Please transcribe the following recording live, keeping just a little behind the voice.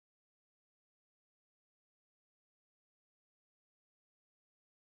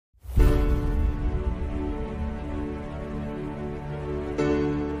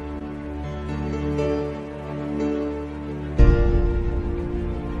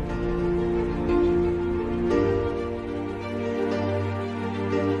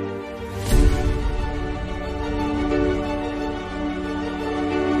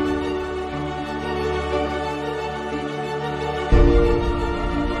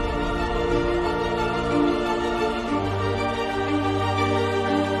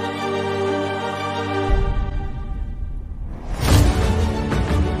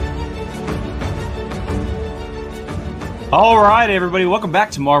All right, everybody, welcome back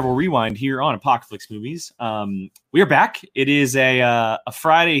to Marvel Rewind here on Apocalypse Movies. We are back. It is a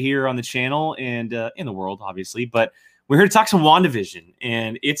Friday here on the channel and in the world, obviously, but we're here to talk some WandaVision,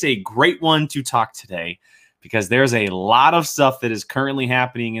 and it's a great one to talk today because there's a lot of stuff that is currently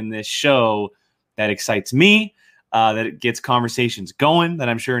happening in this show that excites me, that it gets conversations going, that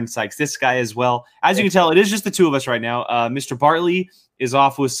I'm sure excites this guy as well. As you can tell, it is just the two of us right now. Mr. Bartley is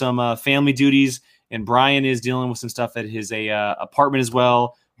off with some family duties, and Brian is dealing with some stuff at his apartment as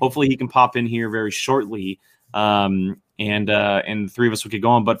well. Hopefully he can pop in here very shortly, and the three of us will get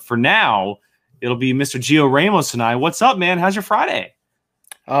going. But for now, it'll be Mr. Gio Ramos and I. What's up, man? How's your Friday?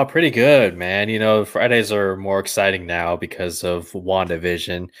 Oh, pretty good, man. You know, Fridays are more exciting now because of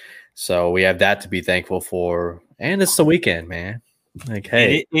WandaVision. So we have that to be thankful for. And it's the weekend, man. Like,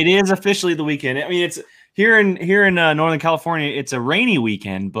 hey. It is officially the weekend. I mean, it's here in Northern California, it's a rainy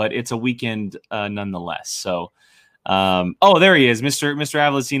weekend, but it's a weekend nonetheless. So, there he is. Mr.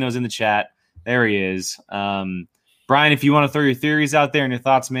 Avalosino's in the chat. There he is. Brian, if you want to throw your theories out there and your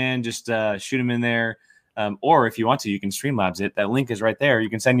thoughts, man, just shoot them in there. Or if you want to, you can Streamlabs it. That link is right there. You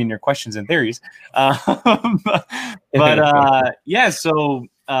can send in your questions and theories. Yeah, so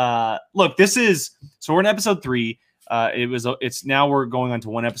look, we're in episode 3. It's now we're going on to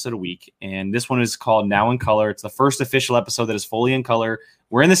one episode a week, and this one is called Now in Color. It's the first official episode that is fully in color.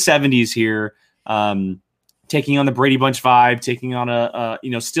 We're in the 70s here, taking on the Brady Bunch vibe, taking on a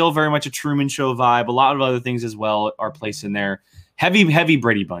still very much a Truman Show vibe. A lot of other things as well are placed in there. Heavy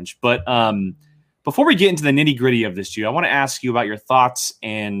Brady Bunch. But before we get into the nitty gritty of this, Gio, I want to ask you about your thoughts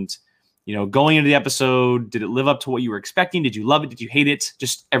and, going into the episode. Did it live up to what you were expecting? Did you love it? Did you hate it?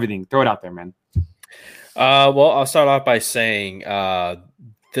 Just everything. Throw it out there, man. Well, I'll start off by saying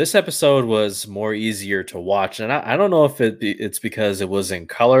this episode was more easier to watch. And I don't know if it's because it was in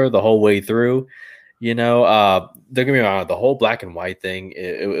color the whole way through. Don't get me wrong, the whole black and white thing,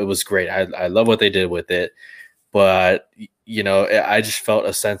 it was great. I love what they did with it. But, I just felt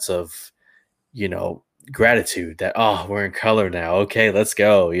a sense of, gratitude that, we're in color now. Okay, let's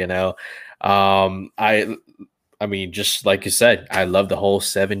go. I mean, just like you said, I love the whole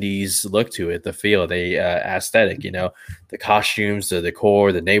 70s look to it, the feel, the aesthetic, the costumes, the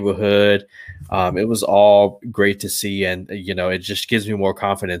decor, the neighborhood. It was all great to see. And, it just gives me more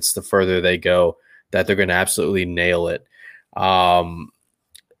confidence the further they go that they're going to absolutely nail it.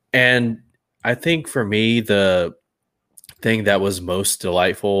 And I think for me, the thing that was most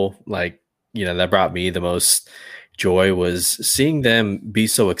delightful, that brought me the most joy was seeing them be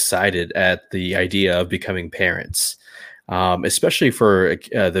so excited at the idea of becoming parents, especially for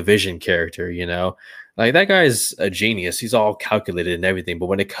the Vision character. Like, that guy's a genius. He's all calculated and everything. But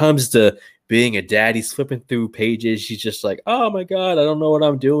when it comes to being a dad, he's flipping through pages. He's just like, oh my God, I don't know what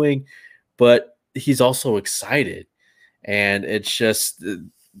I'm doing. But he's also excited. And it's just,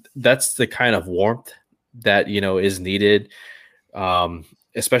 that's the kind of warmth that, is needed,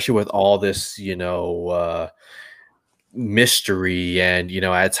 especially with all this, mystery and,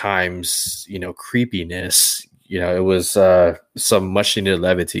 at times, creepiness. It was some much needed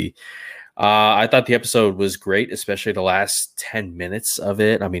levity. I thought the episode was great, especially the last 10 minutes of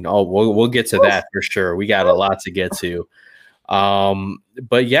it. I mean, we'll get to that for sure. We got a lot to get to.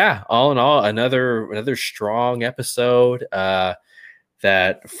 But yeah, all in all, another strong episode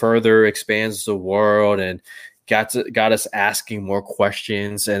that further expands the world and got us asking more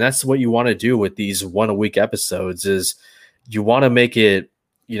questions. And that's what you want to do with these one-a-week episodes, is you want to make it,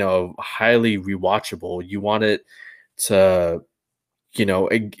 highly rewatchable. You want it to,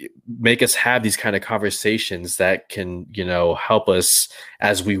 make us have these kind of conversations that can, help us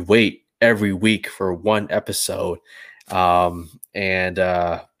as we wait every week for one episode. I'm loving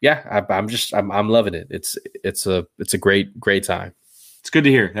it. It's a great time. It's good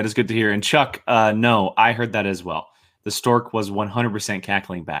to hear. That is good to hear. And Chuck, no, I heard that as well. The stork was 100%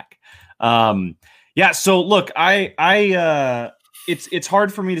 cackling back. So look, it's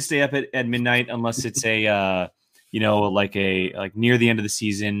hard for me to stay up at midnight unless it's a like near the end of the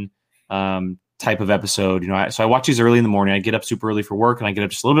season type of episode. So I watch these early in the morning. I get up super early for work, and I get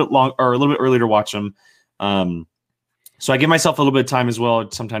up just a little bit earlier to watch them. So I give myself a little bit of time as well,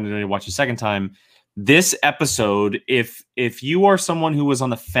 sometime to watch a second time. This episode, if you are someone who was on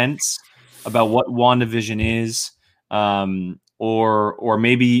the fence about what WandaVision is, or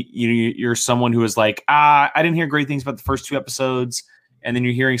maybe you're someone who is like, I didn't hear great things about the first 2 episodes, and then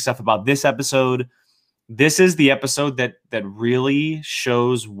you're hearing stuff about this episode, this is the episode that really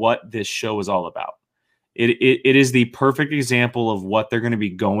shows what this show is all about. It is the perfect example of what they're going to be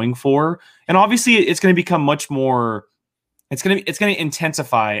going for, and obviously it's going to become much more. It's going to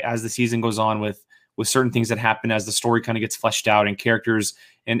intensify as the season goes on with with certain things that happen as the story kind of gets fleshed out and characters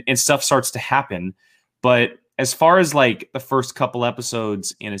and stuff starts to happen. But as far as like the first couple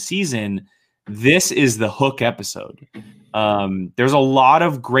episodes in a season, this is the hook episode. There's a lot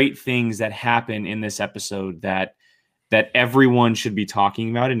of great things that happen in this episode that everyone should be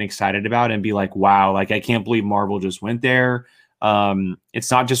talking about and excited about and be like, wow, like I can't believe Marvel just went there.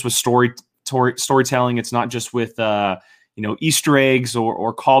 It's not just with storytelling. It's not just with Easter eggs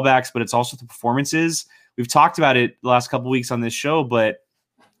or callbacks, but it's also the performances. We've talked about it the last couple of weeks on this show, but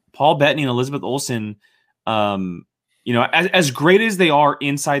Paul Bettany and Elizabeth Olsen, as great as they are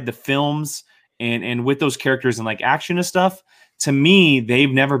inside the films and with those characters and like action and stuff, to me, they've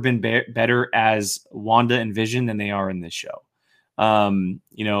never been better as Wanda and Vision than they are in this show.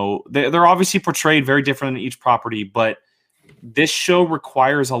 They're obviously portrayed very different in each property, but this show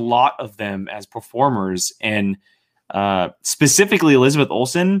requires a lot of them as performers. And specifically Elizabeth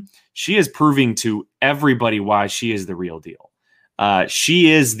Olsen, she is proving to everybody why she is the real deal.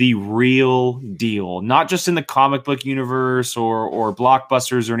 She is the real deal, not just in the comic book universe or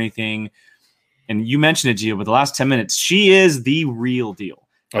blockbusters or anything. And you mentioned it, Gio, but the last 10 minutes, she is the real deal.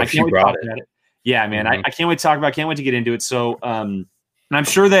 I can't wait to talk about it. Yeah, man. Mm-hmm. I can't wait to talk about it. Can't wait to get into it. So, and I'm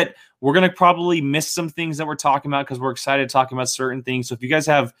sure that we're going to probably miss some things that we're talking about because we're excited talking about certain things. So if you guys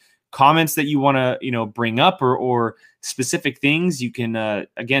have comments that you want to, bring up or specific things, you can,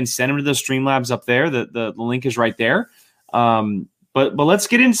 again, send them to the Streamlabs up there. The link is right there. But let's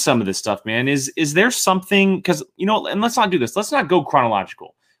get into some of this stuff, man. Is there something, because, and let's not do this. Let's not go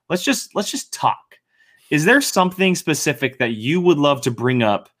chronological. Let's just talk. Is there something specific that you would love to bring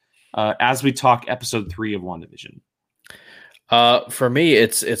up as we talk episode 3 of WandaVision? For me,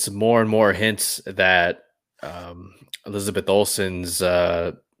 it's more and more hints that Elizabeth Olsen's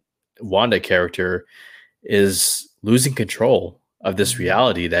Wanda character is losing control of this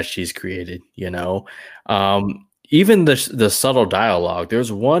reality that she's created. Even the subtle dialogue.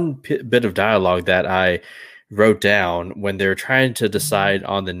 There's one bit of dialogue that I wrote down when they're trying to decide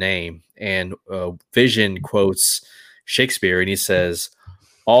on the name, and Vision quotes Shakespeare, and he says,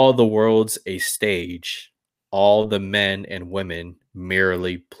 "All the world's a stage, all the men and women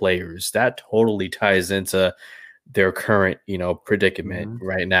merely players." That totally ties into their current, predicament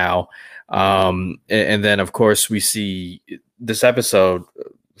right now. And then, of course, we see this episode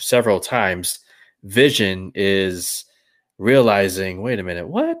several times. Vision is realizing, wait a minute,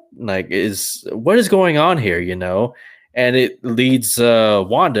 what is going on here, and it leads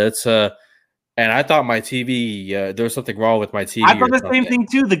Wanda to, and I thought my TV, there was something wrong with my TV. I thought the same thing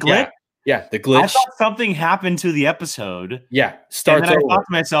too, the glitch. Yeah, the glitch. I thought something happened to the episode. Yeah, starts and then I thought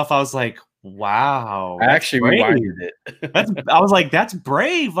to myself, I was like, wow. I actually rewinded it. I was like, that's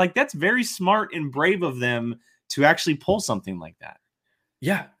brave. Like, that's very smart and brave of them to actually pull something like that.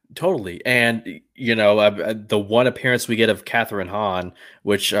 Yeah. Totally. And, the one appearance we get of Catherine Hahn,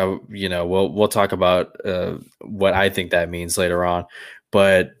 which, we'll talk about what I think that means later on.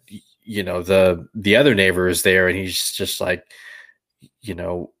 But, the other neighbor is there and he's just like,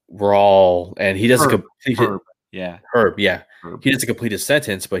 we're all, and he doesn't complete Herb. Yeah. Herb. Yeah. Herb. He doesn't complete his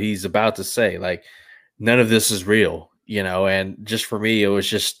sentence, but he's about to say, like, none of this is real, and just for me, it was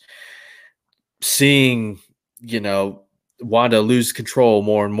just seeing, Wanda lose control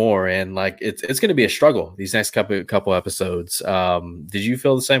more and more, and like it's going to be a struggle these next couple episodes. Did you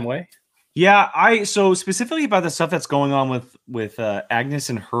feel the same way? Yeah, so specifically about the stuff that's going on with Agnes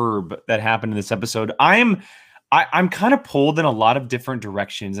and Herb that happened in this episode, I'm kind of pulled in a lot of different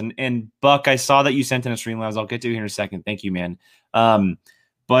directions. And Buck, I saw that you sent in a Streamlabs. I'll get to it here in a second. Thank you, man.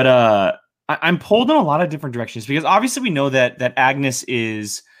 But I'm pulled in a lot of different directions because obviously we know that Agnes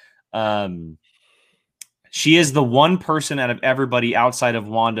is she is the one person out of everybody outside of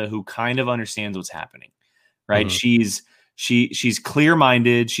Wanda who kind of understands what's happening, right? Mm-hmm. She's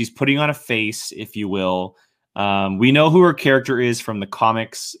clear-minded. She's putting on a face, if you will. We know who her character is from the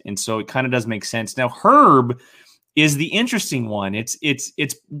comics, and so it kind of does make sense. Now, Herb is the interesting one. It's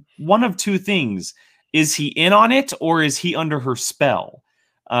one of two things. Is he in on it, or is he under her spell?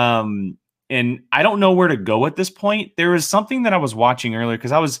 And I don't know where to go at this point. There was something that I was watching earlier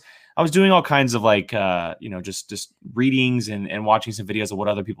because I was doing all kinds of like, just readings and watching some videos of what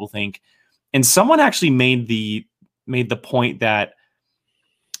other people think. And someone actually made the point that,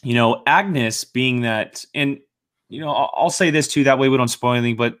 Agnes being that, and, I'll say this too, that way we don't spoil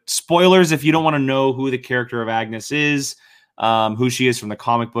anything, but spoilers, if you don't want to know who the character of Agnes is, who she is from the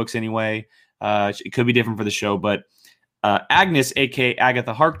comic books anyway, it could be different for the show, but Agnes, aka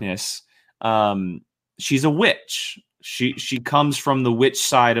Agatha Harkness, she's a witch. She comes from the witch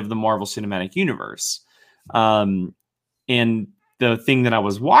side of the Marvel Cinematic Universe. And the thing that I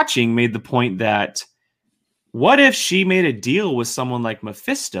was watching made the point that what if she made a deal with someone like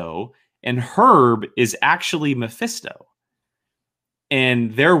Mephisto and Herb is actually Mephisto?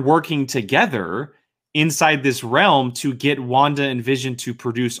 And they're working together inside this realm to get Wanda and Vision to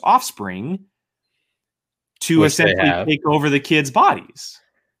produce offspring to essentially take over the kids' bodies.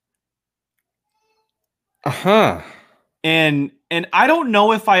 Uh-huh. And I don't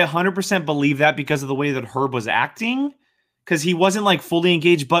know if I 100% believe that because of the way that Herb was acting, because he wasn't like fully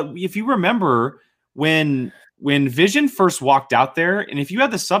engaged. But if you remember when Vision first walked out there, and if you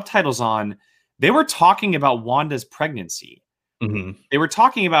had the subtitles on, they were talking about Wanda's pregnancy. Mm-hmm. They were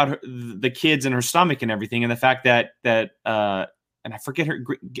talking about the kids in her stomach and everything, and the fact that and I forget her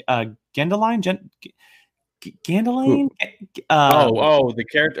Gwendoline. Gwendoline? The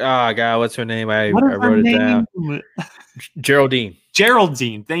character. Oh God, what's her name? I wrote it down. Geraldine.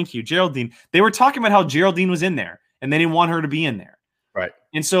 Geraldine. Thank you, Geraldine. They were talking about how Geraldine was in there, and they didn't want her to be in there. Right.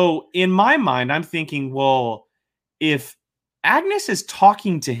 And so, in my mind, I'm thinking, well, if Agnes is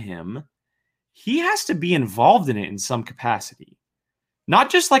talking to him, he has to be involved in it in some capacity, not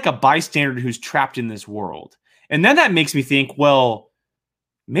just like a bystander who's trapped in this world. And then that makes me think, well,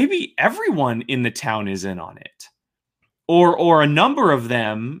 maybe everyone in the town is in on it, or a number of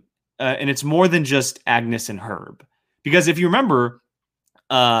them, and it's more than just Agnes and Herb. Because if you remember,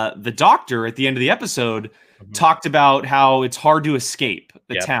 the doctor at the end of the episode talked about how it's hard to escape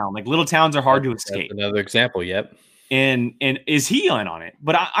the town. Like little towns are hard to escape. That's another example. Yep. And is he in on it?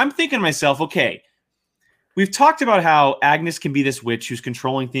 But I'm thinking to myself, okay, we've talked about how Agnes can be this witch who's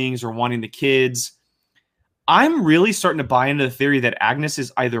controlling things or wanting the kids. I'm really starting to buy into the theory that Agnes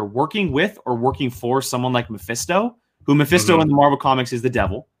is either working with or working for someone like Mephisto, who Mephisto in the Marvel comics is the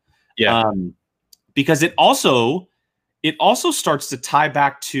devil. Yeah. Because it also starts to tie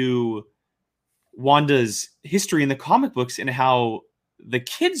back to Wanda's history in the comic books and how the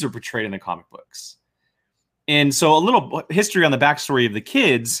kids are portrayed in the comic books. And so a little history on the backstory of the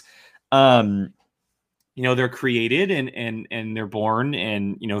kids. They're created and they're born,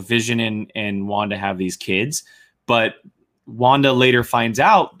 and Vision and Wanda have these kids, but Wanda later finds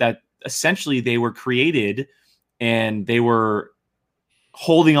out that essentially they were created and they were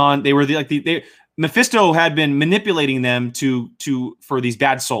holding on. They were Mephisto had been manipulating them for these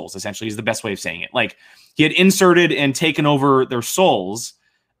bad souls, essentially, is the best way of saying it. Like he had inserted and taken over their souls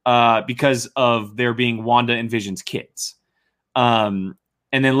because of their being Wanda and Vision's kids.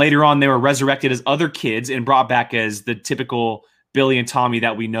 And then later on, they were resurrected as other kids and brought back as the typical Billy and Tommy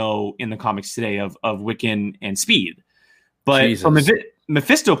that we know in the comics today of Wiccan and Speed. But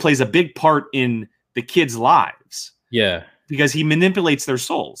Mephisto plays a big part in the kids' lives. Yeah. Because he manipulates their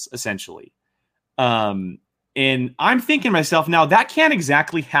souls, essentially. And I'm thinking to myself, now that can't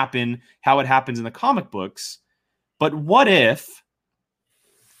exactly happen how it happens in the comic books, but what if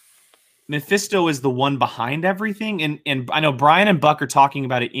Mephisto is the one behind everything? And I know Brian and Buck are talking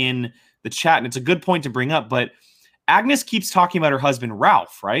about it in the chat, and it's a good point to bring up, but Agnes keeps talking about her husband,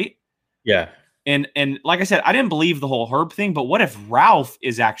 Ralph, right? Yeah. And like I said, I didn't believe the whole Herb thing, but what if Ralph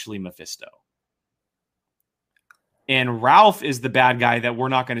is actually Mephisto? And Ralph is the bad guy that we're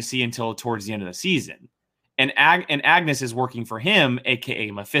not going to see until towards the end of the season. And Agnes is working for him,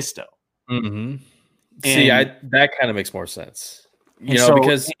 aka Mephisto. Mm-hmm. See, that kind of makes more sense.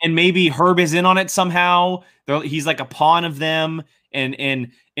 Because maybe Herb is in on it somehow. He's like a pawn of them.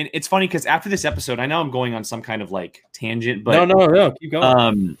 And it's funny because after this episode, I know I'm going on some kind of like tangent, but no, keep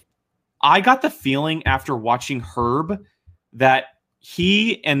going. I got the feeling after watching Herb that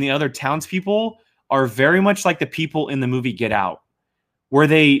he and the other townspeople are very much like the people in the movie Get Out, where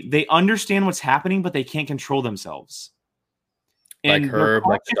they understand what's happening, but they can't control themselves. And like Herb,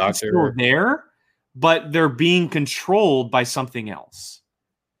 like the doctor, still there, but they're being controlled by something else.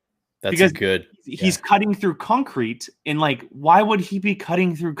 That's good. He's cutting through concrete, and like, why would he be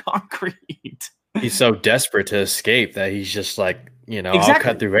cutting through concrete? He's so desperate to escape that he's just like, exactly. I'll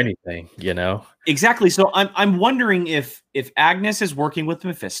cut through anything, Exactly. So I'm wondering if Agnes is working with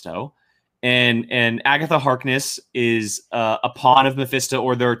Mephisto, and Agatha Harkness is a pawn of Mephisto,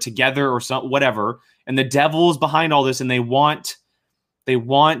 or they're together, or whatever, and the devil is behind all this, and they want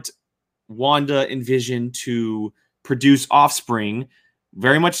Wanda and Vision to produce offspring,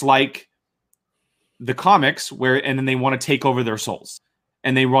 very much like the comics, and then they want to take over their souls,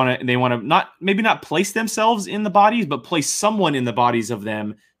 and they want to not place themselves in the bodies, but place someone in the bodies of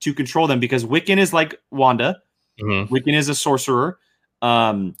them to control them, because Wiccan is like Wanda. Mm-hmm. Wiccan is a sorcerer.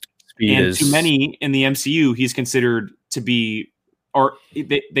 To many in the MCU, he's considered to be, or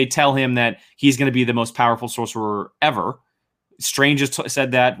they tell him that he's going to be the most powerful sorcerer ever. Strange has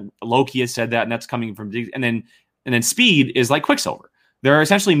said that, Loki has said that, and that's coming from. And then and then Speed is like Quicksilver. They're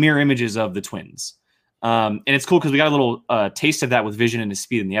essentially mirror images of the twins. And it's cool because we got a little taste of that with Vision and his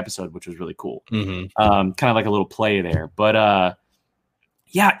Speed in the episode, which was really cool. Kind of like a little play there. But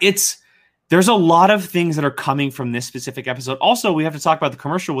yeah, there's a lot of things that are coming from this specific episode. Also, we have to talk about the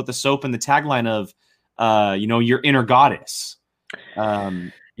commercial with the soap and the tagline of, your inner goddess.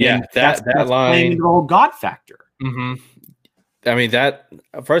 That's line, the whole God factor. I mean, that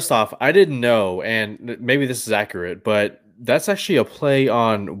first off, I didn't know, and maybe this is accurate, but that's actually a play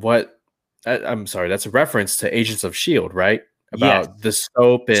on what I'm sorry, that's a reference to Agents of S.H.I.E.L.D., right? About the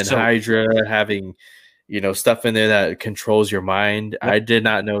soap and Hydra having, stuff in there that controls your mind. Yep. I did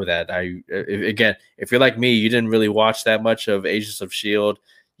not know that. Again, if you're like me, you didn't really watch that much of Agents of S.H.I.E.L.D.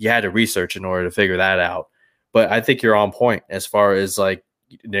 You had to research in order to figure that out. But I think you're on point as far as like,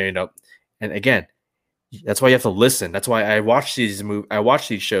 and again, that's why you have to listen. That's why I watch these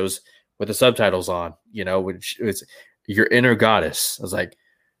shows with the subtitles on, which is your inner goddess. I was like,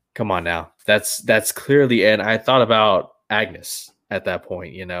 come on now. That's clearly, and I thought about Agnes at that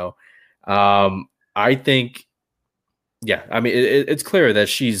point, I think, I mean, it's clear that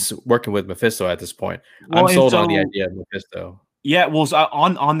she's working with Mephisto at this point. Well, I'm sold on the idea of Mephisto. Yeah, well, so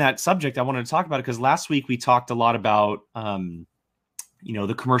on that subject, I wanted to talk about it because last week we talked a lot about,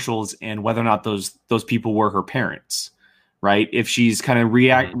 the commercials and whether or not those people were her parents, right? If she's kind of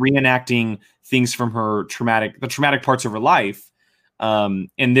reenacting things from the traumatic parts of her life, and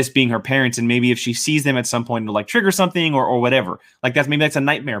this being her parents, and maybe if she sees them at some point to like trigger something or whatever, like that's a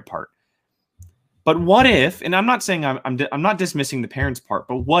nightmare part. But what if? And I'm not saying I'm not dismissing the parents part,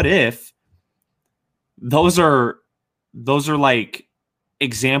 but what if those are like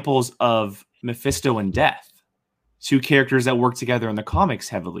examples of Mephisto and Death, two characters that work together in the comics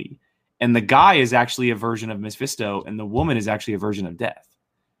heavily, and the guy is actually a version of Mephisto, and the woman is actually a version of Death.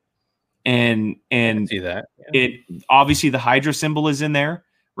 And see that it obviously the Hydra symbol is in there,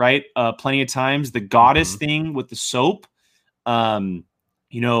 right? Plenty of times the goddess thing with the soap, and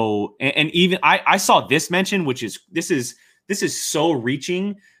even I saw this mention, which is this is so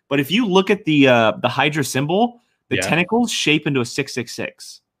reaching. But if you look at the Hydra symbol, the tentacles shape into a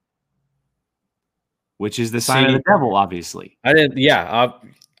 666, which is the sign of the devil. Obviously, I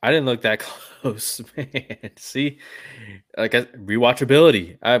didn't look that close, man. See, like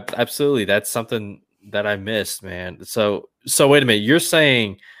rewatchability. Absolutely, that's something that I missed, man. So wait a minute. You're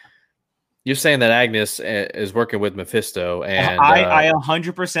saying that Agnes is working with Mephisto, and I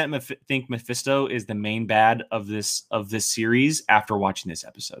 100% think Mephisto is the main bad of this series after watching this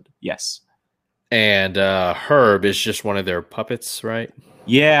episode. Yes, and Herb is just one of their puppets, right?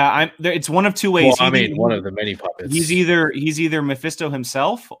 Yeah, it's one of two ways. Well, one of the many puppets. He's either Mephisto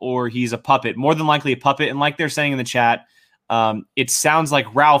himself or he's a puppet. More than likely a puppet. And like they're saying in the chat, it sounds like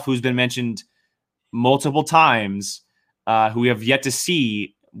Ralph, who's been mentioned multiple times, who we have yet to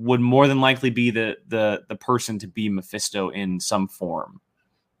see, would more than likely be the person to be Mephisto in some form.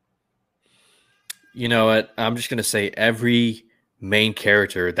 You know what? I'm just gonna say every main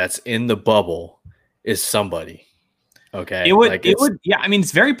character that's in the bubble is somebody. Okay. It would. Yeah. I mean,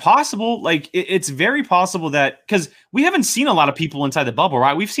 it's very possible. Like it's very possible that because we haven't seen a lot of people inside the bubble,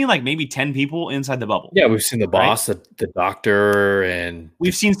 right? We've seen like maybe 10 people inside the bubble. Yeah. We've seen the boss, right? the doctor, and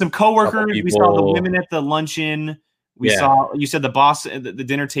we've seen some coworkers. We saw the women at the luncheon. We saw, you said the boss at the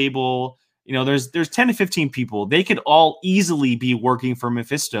dinner table. There's 10 to 15 people. They could all easily be working for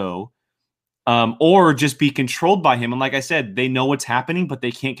Mephisto, or just be controlled by him. And like I said, they know what's happening, but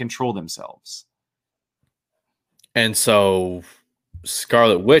they can't control themselves. And so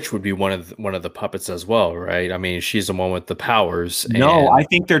Scarlet Witch would be one of the puppets as well, right? I mean, she's the one with the powers. No, I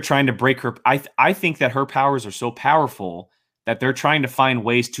think they're trying to break her. I think that her powers are so powerful that they're trying to find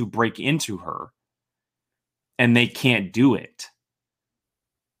ways to break into her, and they can't do it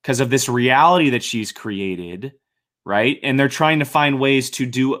because of this reality that she's created, right? And they're trying to find ways to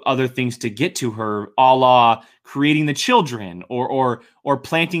do other things to get to her, a la creating the children or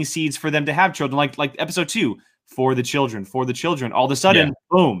planting seeds for them to have children, like episode 2. For the children. All of a sudden,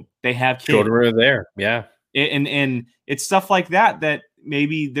 boom, they have kids. Children are there. Yeah. And it's stuff like that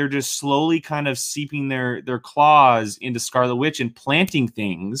maybe they're just slowly kind of seeping their claws into Scarlet Witch and planting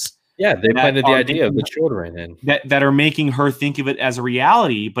things. Yeah, they planted the idea of the children and that are making her think of it as a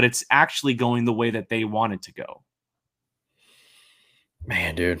reality, but it's actually going the way that they want it to go.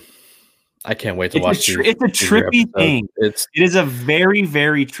 Man, dude. I can't wait to watch it. It's a trippy thing. It is a very,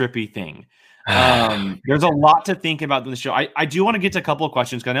 very trippy thing. There's a lot to think about in the show. I do want to get to a couple of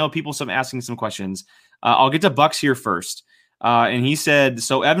questions because I know people asking some questions. I'll get to Bucks here first. And he said,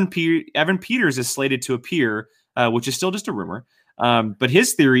 so Evan Peters is slated to appear, which is still just a rumor. But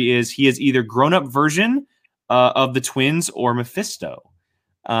his theory is he is either grown-up version of the twins or Mephisto,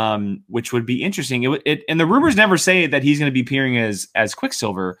 which would be interesting. And the rumors never say that he's going to be appearing as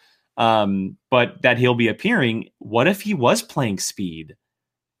Quicksilver, but that he'll be appearing. What if he was playing Speed?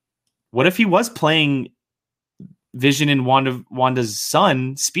 What if he was playing Vision and Wanda's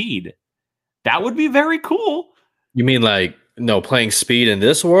son, Speed? That would be very cool. You mean like playing Speed in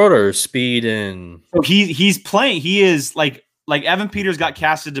this world or Speed in? So he's playing. He is like Evan Peters got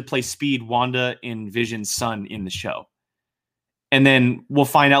casted to play Speed, Wanda and Vision's son in the show, and then we'll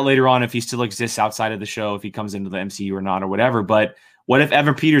find out later on if he still exists outside of the show, if he comes into the MCU or not, or whatever. But what if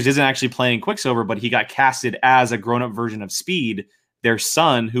Evan Peters isn't actually playing Quicksilver, but he got casted as a grown-up version of Speed, their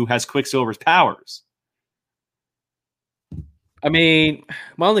son, who has Quicksilver's powers? I mean,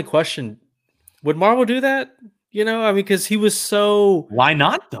 my only question: would Marvel do that? Because he was so... Why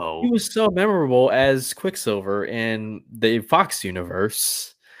not, though? He was so memorable as Quicksilver in the Fox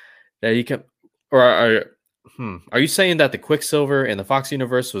universe that he kept... Or are you saying that the Quicksilver in the Fox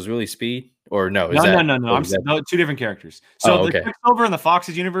universe was really Speed? Or no? No, two different characters. So the Quicksilver in the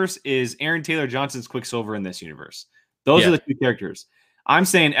Fox's universe is Aaron Taylor Johnson's Quicksilver in this universe. Those are the two characters. I'm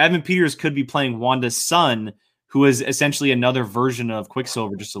saying Evan Peters could be playing Wanda's son, who is essentially another version of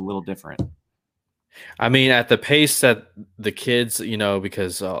Quicksilver, just a little different. I mean, at the pace that the kids,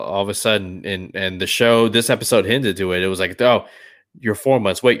 because all of a sudden in the show, this episode hinted to it. It was like, oh, you're 4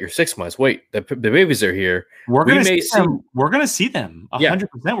 months. Wait, you're 6 months. Wait, the babies are here. We're going to see them. We're going to see them.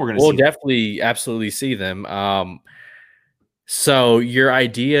 100%. We'll definitely, absolutely see them. So your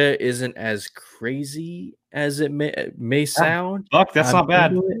idea isn't as crazy as it may sound. Buck, that's not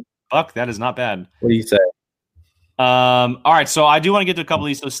bad. Buck, that is not bad. What do you say? All right, so I do want to get to a couple of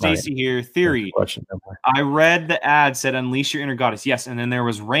these. So Stacy here, theory. I read the ad said unleash your inner goddess. Yes, and then there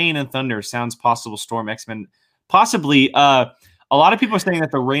was rain and thunder. Sounds possible. Storm, X-Men, possibly. A lot of people are saying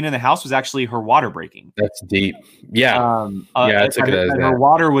that the rain in the house was actually her water breaking. That's deep. Yeah. Her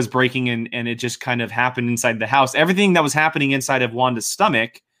water was breaking and it just kind of happened inside the house. Everything that was happening inside of Wanda's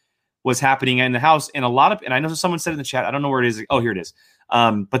stomach was happening in the house. And and I know someone said in the chat, I don't know where it is. Oh, here it is.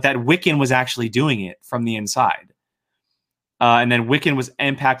 But that Wiccan was actually doing it from the inside. And then Wiccan was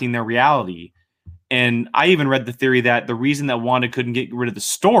impacting their reality. And I even read the theory that the reason that Wanda couldn't get rid of the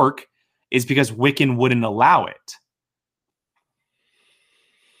stork is because Wiccan wouldn't allow it.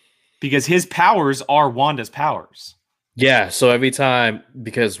 Because his powers are Wanda's powers. Yeah, so every time,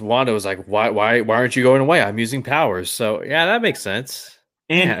 because Wanda was like, why aren't you going away? I'm using powers. So yeah, that makes sense.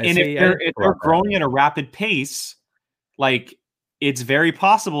 And if they're growing at a rapid pace, like it's very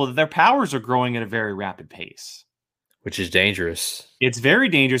possible that their powers are growing at a very rapid pace. Which is dangerous. It's very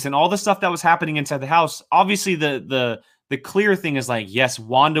dangerous. And all the stuff that was happening inside the house, obviously the clear thing is like, yes,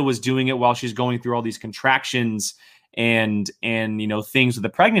 Wanda was doing it while she's going through all these contractions and things with the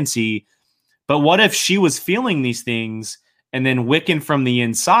pregnancy. But what if she was feeling these things and then Wiccan from the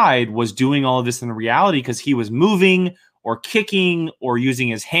inside was doing all of this in reality because he was moving or kicking or using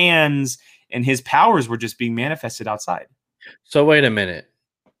his hands and his powers were just being manifested outside? So wait a minute.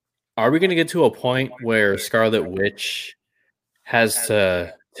 Are we going to get to a point where Scarlet Witch has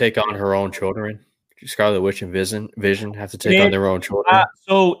to take on her own children? Scarlet Witch and Vision have to take on their own children?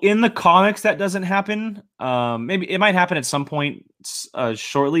 So in the comics, that doesn't happen. Maybe it might happen at some point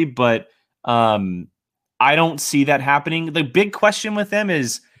shortly, but I don't see that happening. The big question with them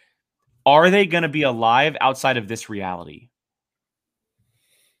is, are they going to be alive outside of this reality?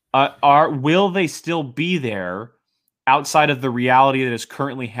 Will they still be there outside of the reality that is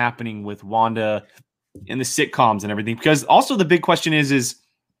currently happening with Wanda in the sitcoms and everything? Because also the big question is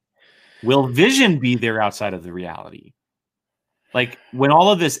will Vision be there outside of the reality? Like when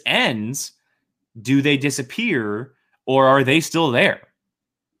all of this ends, do they disappear or are they still there?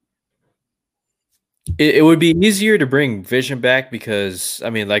 It would be easier to bring Vision back because, I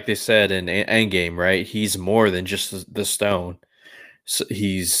mean, like they said in Endgame, right? He's more than just the stone. So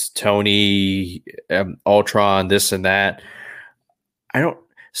he's Tony, Ultron, this and that.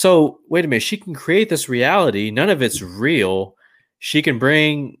 So wait a minute. She can create this reality. None of it's real. She can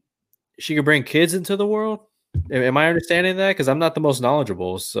bring kids into the world. Am I understanding that? Because I'm not the most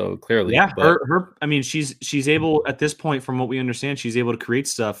knowledgeable. So clearly, yeah. I mean, she's able at this point, from what we understand, she's able to create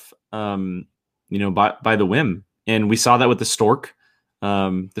stuff. By the whim, and we saw that with the stork.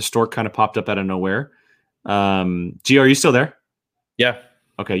 The stork kind of popped up out of nowhere. Gio, are you still there? Yeah.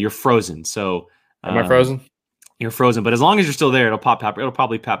 Okay, you're frozen. So am I frozen? You're frozen, but as long as you're still there, it'll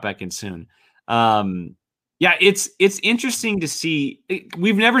probably pop back in soon. Yeah, it's interesting to see.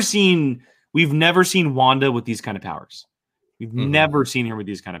 We've never seen Wanda with these kind of powers. We've never seen her with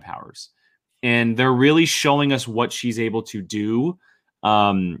these kind of powers, and they're really showing us what she's able to do.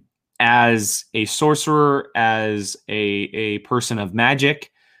 as a sorcerer, as a person of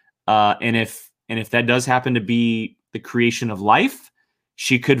magic, and if that does happen to be the creation of life,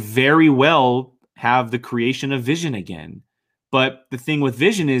 she could very well have the creation of Vision again. But the thing with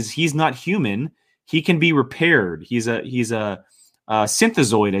Vision is he's not human. He can be repaired. He's a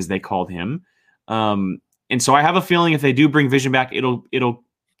synthezoid, as they called him. And so I have a feeling if they do bring Vision back, it'll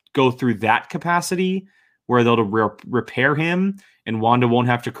go through that capacity where they'll repair him and Wanda won't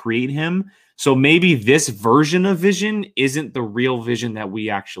have to create him. So maybe this version of Vision isn't the real Vision that we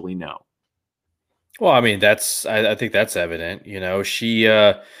actually know. Well, I mean, I think that's evident. She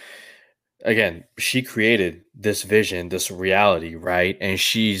again, she created this vision, this reality, right? And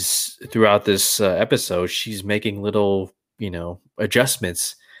she's throughout this episode, she's making little,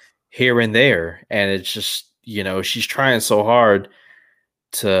 adjustments here and there, and it's just, she's trying so hard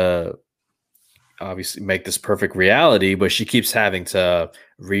to obviously make this perfect reality, but she keeps having to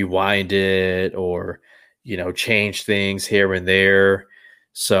rewind it or, change things here and there.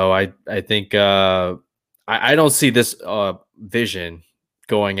 So I think I don't see this Vision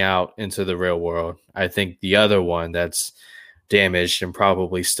going out into the real world. I think the other one that's damaged and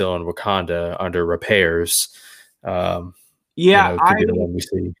probably still in Wakanda under repairs. Could be the one we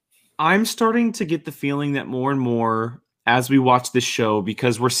see. I'm starting to get the feeling that more and more as we watch this show,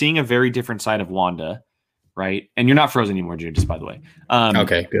 because we're seeing a very different side of Wanda, right? And you're not frozen anymore, Jude, just by the way.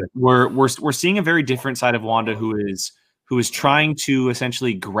 Okay, good. We're seeing a very different side of Wanda who is trying to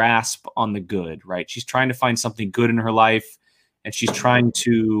essentially grasp on the good, right? She's trying to find something good in her life, and she's trying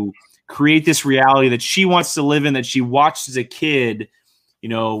to create this reality that she wants to live in, that she watched as a kid,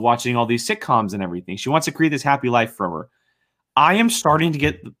 watching all these sitcoms and everything. She wants to create this happy life for her. I am starting to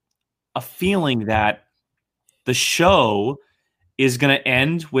get a feeling that the show is going to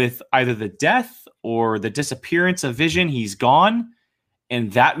end with either the death or the disappearance of Vision. He's gone,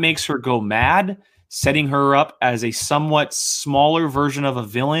 and that makes her go mad, setting her up as a somewhat smaller version of a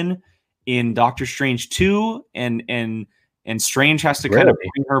villain in Doctor Strange 2, and Strange has to kind of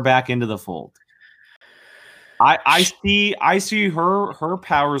bring her back into the fold. I see her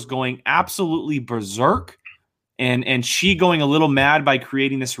powers going absolutely berserk, and she going a little mad by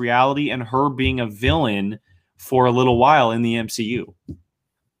creating this reality, and her being a villain for a little while in the MCU.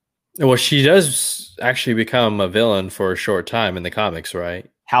 Well, she does actually become a villain for a short time in the comics, right?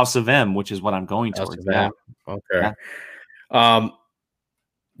 House of M, which is what I'm going towards. Yeah. Okay.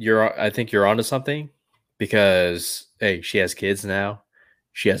 Yeah. I think you're onto something, because hey, she has kids now.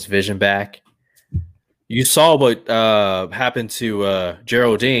 She has Vision back. You saw what happened to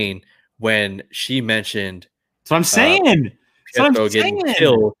Geraldine when she mentioned. That's what I'm saying. Pietro getting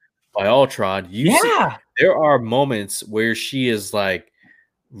killed by Ultron. There are moments where she is like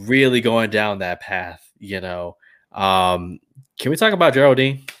really going down that path. Can we talk about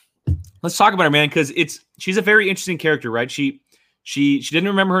Geraldine? Let's talk about her, man, because she's a very interesting character, right? She didn't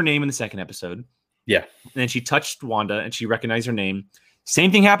remember her name in the second episode. Yeah. And then she touched Wanda and she recognized her name.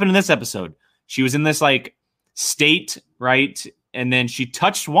 Same thing happened in this episode. She was in this like state, right? And then she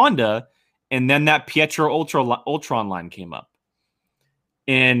touched Wanda, and then that Pietro Ultron line came up.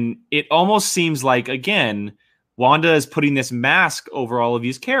 And it almost seems like, again, Wanda is putting this mask over all of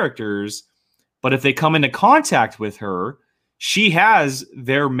these characters, but if they come into contact with her, she has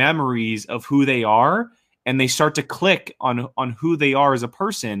their memories of who they are, and they start to click on who they are as a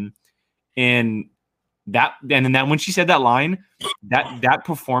person. And then when she said that line, that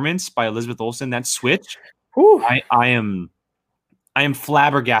performance by Elizabeth Olsen, that switch, I am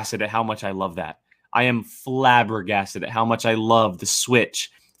flabbergasted at how much I love that. I am flabbergasted at how much I love the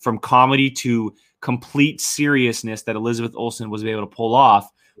switch from comedy to complete seriousness that Elizabeth Olsen was able to pull off.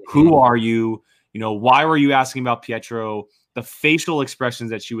 Who are you? Why were you asking about Pietro? The facial expressions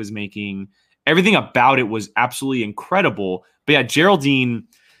that she was making, everything about it was absolutely incredible. But yeah, Geraldine,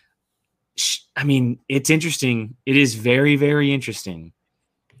 it's interesting. It is very, very interesting.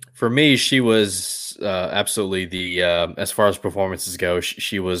 For me, she was absolutely the as far as performances go,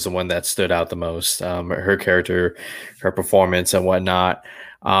 she was the one that stood out the most. Her character, her performance, and whatnot.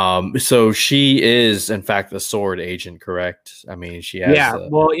 So she is, in fact, the sword agent, correct? She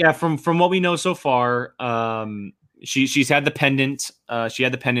has. From what we know so far, she's had the pendant. She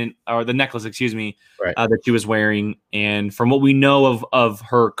had the pendant, or the necklace, excuse me, right. That she was wearing. And from what we know of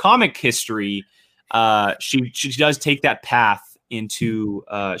her comic history, she does take that path into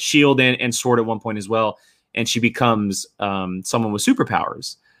Shield and Sword at one point as well, and she becomes someone with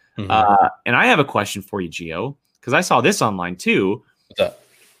superpowers. Mm-hmm. And I have a question for you, Gio, because I saw this online too. What's up?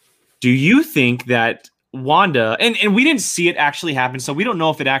 Do you think that Wanda, and we didn't see it actually happen, so we don't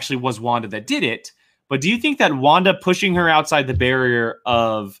know if it actually was Wanda that did it, but do you think that Wanda pushing her outside the barrier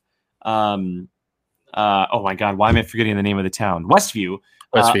of Oh my God, why am I forgetting the name of the town? Westview.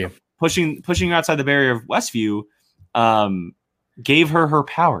 Westview. Pushing her outside the barrier of Westview, gave her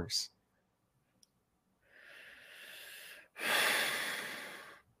powers.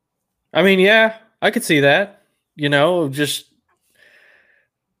 I mean, yeah, I could see that. Just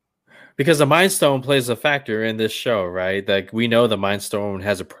because the Mind Stone plays a factor in this show, right? Like we know the Mind Stone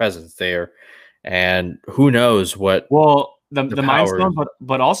has a presence there, and who knows what Well, the the Mind powers. Stone,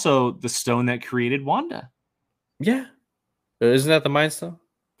 but also the stone that created Wanda. Yeah, isn't that the Mind Stone?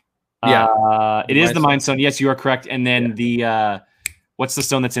 Yeah, It is the Stone. Mind Stone. Yes, you are correct. And then Yeah. the what's the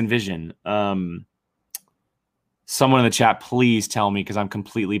stone that's in Vision? Someone in the chat, please tell me because I'm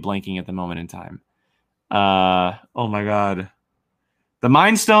completely blanking at the moment in time. Oh my God. The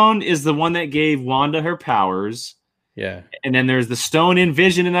Mind Stone is the one that gave Wanda her powers. Yeah. And then there's the stone in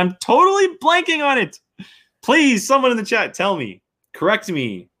Vision, and I'm totally blanking on it. Please, someone in the chat, tell me. Correct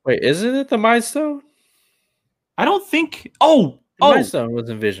me. Wait, isn't it the Mind Stone? I don't think. The Mind Stone was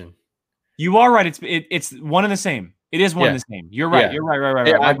in Vision. You are right. It's one and the same. It is one and the same. You're right. Yeah. You're right.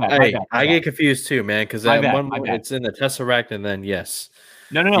 Yeah, My bad. I get confused too, man, because My that bad, one my bad. it's in the Tesseract, and then yes.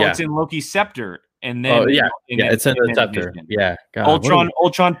 No. Yeah. It's in Loki's scepter, and then it's in the scepter. Vision. Yeah. God,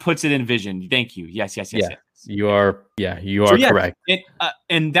 Ultron puts it in Vision. Thank you. Yes. You are correct.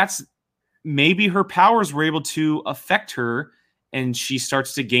 And that's maybe her powers were able to affect her, and she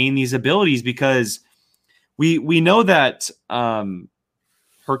starts to gain these abilities because we know that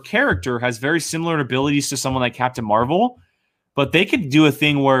her character has very similar abilities to someone like Captain Marvel, but they could do a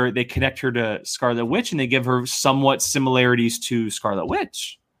thing where they connect her to Scarlet Witch and they give her somewhat similarities to Scarlet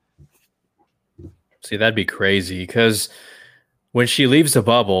Witch. See, that'd be crazy because when she leaves the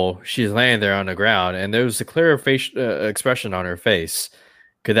bubble, she's laying there on the ground and there's a clear facial expression on her face.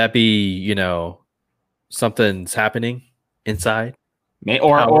 Could that be, something's happening inside?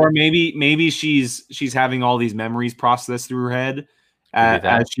 Or maybe she's having all these memories processed through her head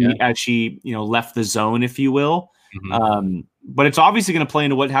as she left the zone, if you will. Mm-hmm. But it's obviously going to play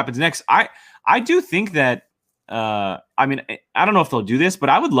into what happens next. I do think that I don't know if they'll do this, but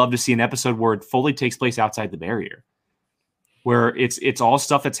I would love to see an episode where it fully takes place outside the barrier, where it's all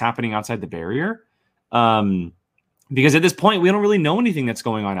stuff that's happening outside the barrier. Because at this point, we don't really know anything that's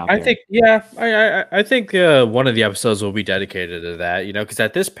going on out there. I think one of the episodes will be dedicated to that, because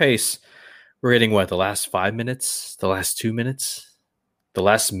at this pace, we're getting the last 5 minutes, the last 2 minutes, the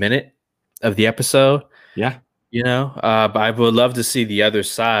last minute of the episode. Yeah. But I would love to see the other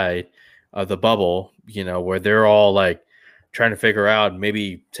side of the bubble, where they're all like trying to figure out,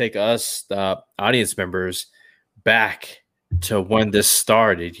 maybe take us, the audience members, back to when this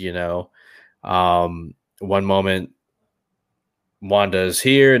started, one moment Wanda's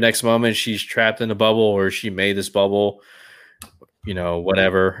here, next moment she's trapped in a bubble, or she made this bubble,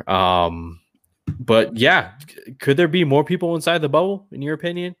 whatever. But yeah, could there be more people inside the bubble, in your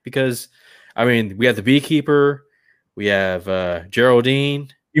opinion? Because we have the Beekeeper, we have Geraldine.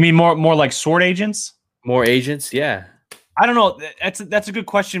 You mean more like sword agents? More agents, yeah. I don't know. That's a good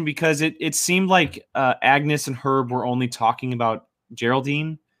question, because it seemed like Agnes and Herb were only talking about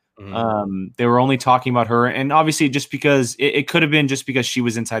Geraldine. Mm-hmm. They were only talking about her, and obviously just because it could have been just because she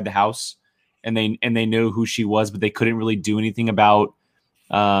was inside the house and they knew who she was, but they couldn't really do anything about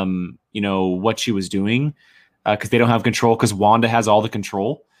what she was doing because they don't have control, because Wanda has all the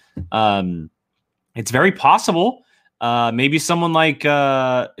control. It's very possible. Maybe someone like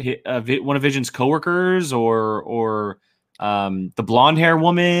one of Vision's coworkers or the blonde hair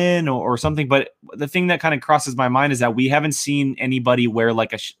woman or something. But the thing that kind of crosses my mind is that we haven't seen anybody wear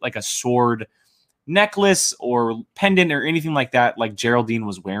like a sword necklace or pendant or anything like that, like Geraldine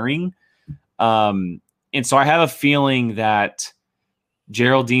was wearing. And so I have a feeling that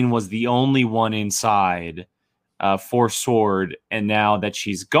Geraldine was the only one inside for Sword. And now that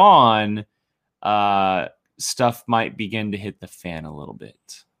she's gone, stuff might begin to hit the fan a little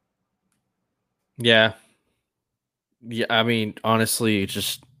bit. Yeah. Honestly,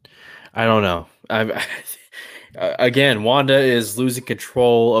 I don't know. Again, Wanda is losing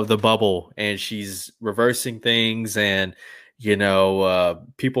control of the bubble, and she's reversing things, and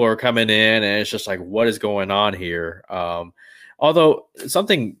people are coming in, and it's just like, what is going on here? Although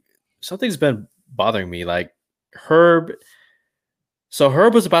something's been bothering me, like Herb. So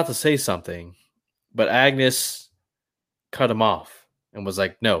Herb was about to say something, but Agnes cut him off and was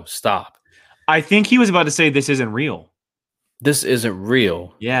like, "No, stop." I think he was about to say, "This isn't real." This isn't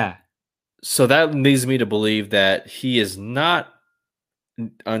real. Yeah. So that leads me to believe that he is not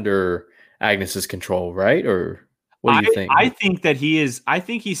under Agnes's control, right? Or What do you think? I think that he is. I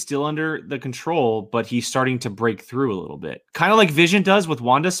think he's still under the control, but he's starting to break through a little bit, kind of like Vision does with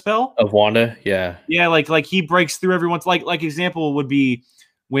Wanda's spell. Of Wanda, yeah, Yeah, like he breaks through everyone's like example would be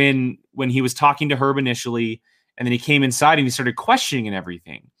when he was talking to Herb initially, and then he came inside and he started questioning and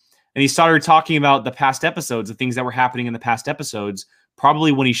everything, and he started talking about the past episodes, the things that were happening in the past episodes,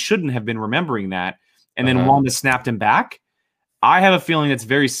 probably when he shouldn't have been remembering that, and then Wanda snapped him back. I have a feeling that's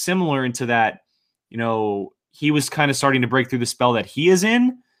very similar into that. He was kind of starting to break through the spell that he is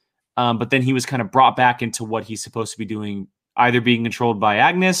in, but then he was kind of brought back into what he's supposed to be doing, either being controlled by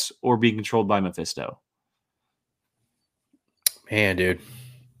Agnes or being controlled by Mephisto. Man, dude,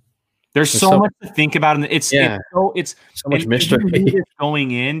 there's so much to think about, and it's so much mystery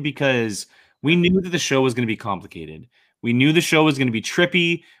going in, because we knew that the show was going to be complicated. We knew the show was going to be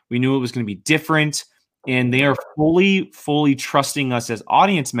trippy. We knew it was going to be different, and they are fully trusting us as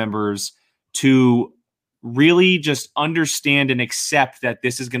audience members to really just understand and accept that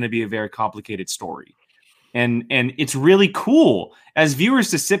this is going to be a very complicated story. And it's really cool as viewers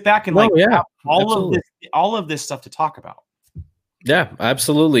to sit back and have all of this stuff to talk about. Yeah,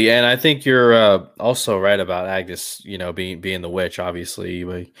 absolutely. And I think you're also right about Agnes, being the witch, obviously.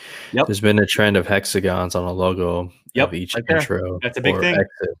 There's been a trend of hexagons on a logo of each intro. That's a big thing.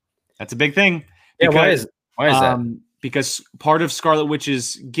 Exit. That's a big thing. Yeah, why is that? Because part of Scarlet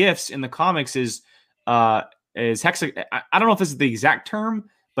Witch's gifts in the comics is hexagon. I don't know if this is the exact term,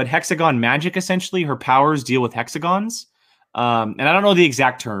 but hexagon magic. Essentially, her powers deal with hexagons. And I don't know the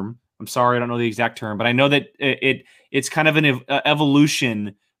exact term. I'm sorry, I don't know the exact term, but I know that it's kind of an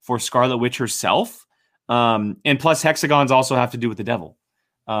evolution for Scarlet Witch herself. And plus, hexagons also have to do with the devil.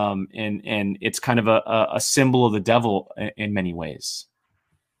 And it's kind of a symbol of the devil in many ways.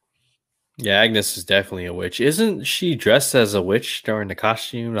 Yeah, Agnes is definitely a witch. Isn't she dressed as a witch during the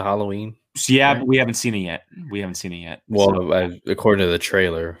costume, the Halloween? So, yeah, but we haven't seen it yet. Well, according to the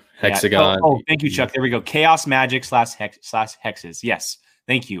trailer, hexagon. Yeah. Oh, thank you, Chuck. There we go. Chaos magic / hexes. Yes,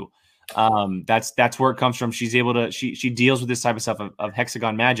 thank you. That's where it comes from. She's able to she deals with this type of stuff of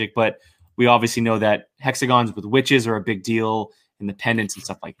hexagon magic, but we obviously know that hexagons with witches are a big deal, and the pendants and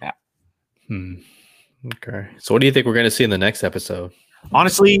stuff like that. Okay. So what do you think we're going to see in the next episode?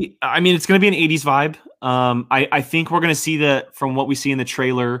 Honestly, I mean, it's going to be an 80s vibe. I think we're going to see from what we see in the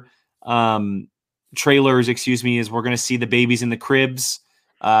trailers, is we're going to see the babies in the cribs.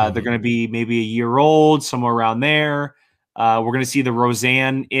 They're going to be maybe a year old, somewhere around there. We're going to see the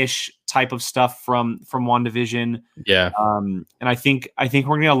Roseanne-ish type of stuff from WandaVision. Yeah. And I think we're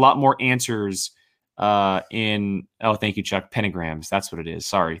going to get a lot more answers thank you, Chuck. Pentagrams. That's what it is.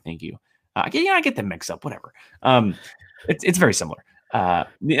 Sorry. Thank you. I get them mixed up. Whatever. It's very similar.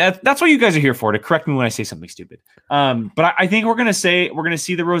 That's what you guys are here for, to correct me when I say something stupid. But I think we're going to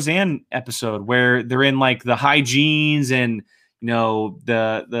see the Roseanne episode where they're in like the high jeans and,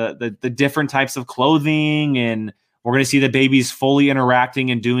 the different types of clothing, and we're going to see the babies fully interacting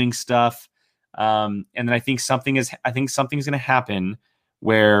and doing stuff. And then I think something's going to happen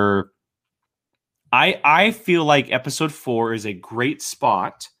where I feel like episode 4 is a great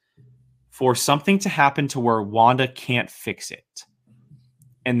spot for something to happen to where Wanda can't fix it,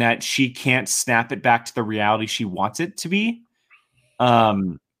 and that she can't snap it back to the reality she wants it to be.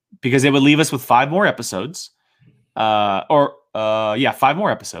 Because it would leave us with 5 more episodes, 5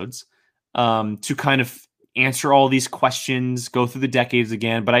 more episodes, to kind of answer all these questions, go through the decades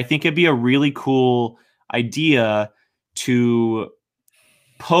again. But I think it'd be a really cool idea to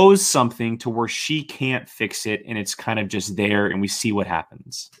pose something to where she can't fix it, and it's kind of just there, and we see what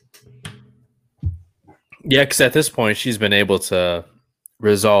happens. Yeah, because at this point, she's been able to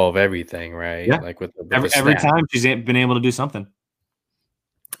resolve everything, right? Yeah. Like with every time she's been able to do something.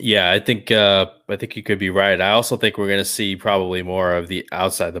 Yeah, I think you could be right. I also think we're going to see probably more of the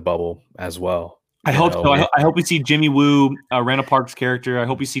outside the bubble as well. I hope so. I hope we see Jimmy Woo, Randall Park's character. I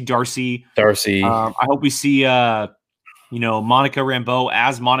hope we see Darcy. I hope we see Monica Rambeau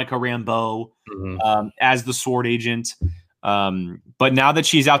as Monica Rambeau, as the Sword Agent. But now that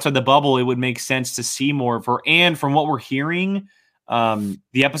she's outside the bubble, it would make sense to see more of her. And from what we're hearing,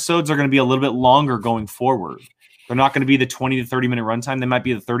 the episodes are going to be a little bit longer going forward. They're not going to be the 20 to 30 minute runtime. They might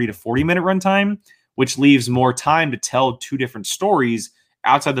be the 30 to 40 minute runtime, which leaves more time to tell 2 different stories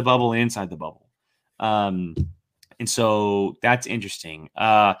outside the bubble and inside the bubble. And so that's interesting.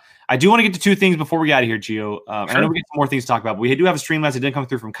 I do want to get to 2 things before we get out of here, Gio. And I know we get some more things to talk about, but we do have a Streamlabs that did come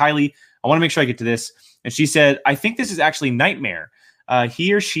through from Kylie. I want to make sure I get to this. And she said, I think this is actually Nightmare.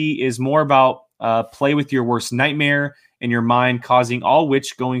 He or she is more about play with your worst nightmare in your mind, causing all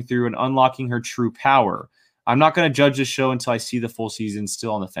witch going through and unlocking her true power. I'm not going to judge this show until I see the full season.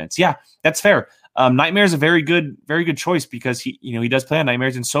 Still on the fence. Yeah, that's fair. Nightmare is a very good choice because he does play on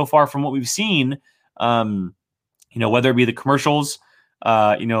nightmares, and so far from what we've seen, whether it be the commercials,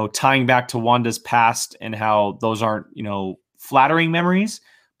 tying back to Wanda's past and how those aren't flattering memories,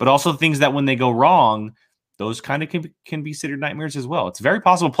 but also things that when they go wrong, those kind of can be considered nightmares as well. It's very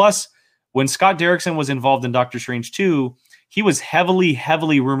possible. Plus, when Scott Derrickson was involved in Doctor Strange 2, he was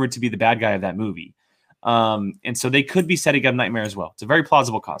heavily rumored to be the bad guy of that movie. And so they could be setting up Nightmare as well. It's a very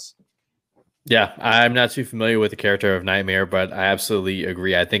plausible cause. Yeah, I'm not too familiar with the character of Nightmare, but I absolutely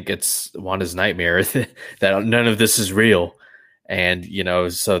agree. I think it's Wanda's nightmare that none of this is real. And,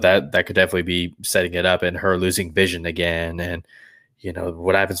 so that could definitely be setting it up, and her losing vision again. And,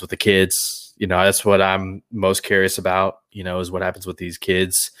 what happens with the kids, that's what I'm most curious about, is what happens with these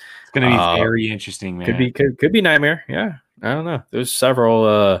kids. It's going to be very interesting, man. Could be Nightmare. Yeah. I don't know. There's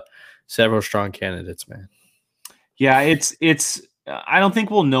several strong candidates, man. Yeah, it's I don't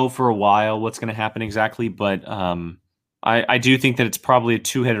think we'll know for a while what's going to happen exactly, but I do think that it's probably a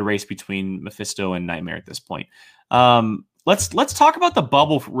two-headed race between Mephisto and Nightmare at this point. Let's talk about the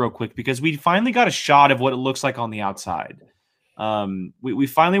bubble real quick, because we finally got a shot of what it looks like on the outside. We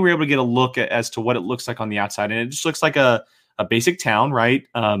finally were able to get a look as to what it looks like on the outside, and it just looks like a basic town, right?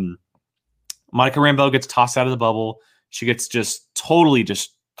 Monica Rambeau gets tossed out of the bubble. She gets just totally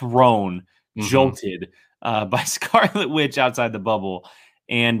just thrown, jolted by Scarlet Witch outside the bubble.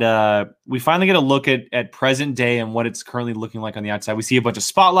 And we finally get a look at present day and what it's currently looking like on the outside. We see a bunch of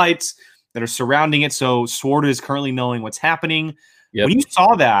spotlights that are surrounding it. So SWORD is currently knowing what's happening. Yep. When you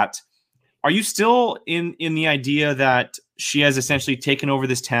saw that, are you still in the idea that she has essentially taken over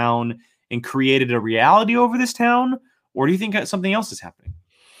this town and created a reality over this town? Or do you think something else is happening?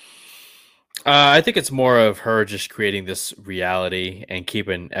 I think it's more of her just creating this reality and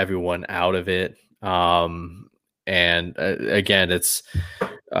keeping everyone out of it. Again, it's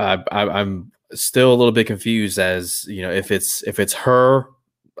I'm still a little bit confused as if it's her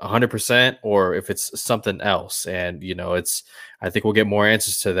 100% or if it's something else. And I think we'll get more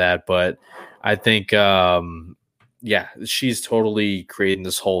answers to that. But I think she's totally creating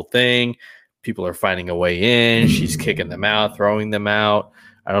this whole thing. People are finding a way in. She's kicking them out, throwing them out.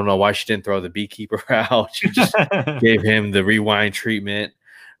 I don't know why she didn't throw the beekeeper out. She just gave him the rewind treatment.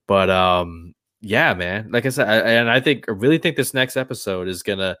 But yeah, man, like I said, I really think this next episode is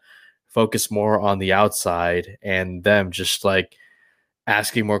gonna focus more on the outside and them just like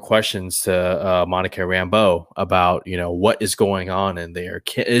asking more questions to Monica Rambeau about what is going on in there.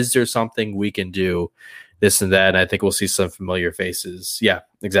 Is there something we can do? This and that. And I think we'll see some familiar faces. Yeah,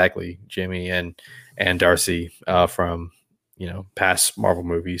 exactly, Jimmy and Darcy from past Marvel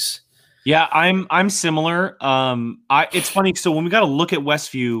movies. Yeah, I'm similar. It's funny. So when we got to look at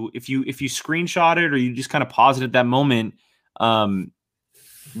Westview, if you screenshot it or you just kind of pause it at that moment,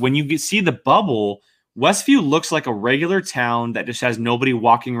 when you see the bubble, Westview looks like a regular town that just has nobody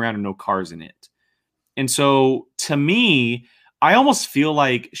walking around and no cars in it. And so to me, I almost feel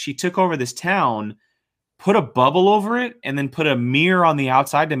like she took over this town, put a bubble over it, and then put a mirror on the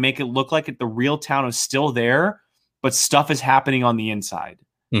outside to make it look like the real town is still there, but stuff is happening on the inside.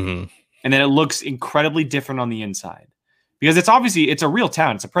 Mm-hmm. And then it looks incredibly different on the inside, because it's a real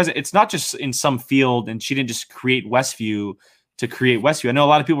town. It's not just in some field, and she didn't just create Westview to create Westview. I know a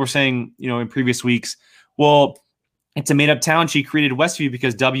lot of people were saying, in previous weeks, well, it's a made up town. She created Westview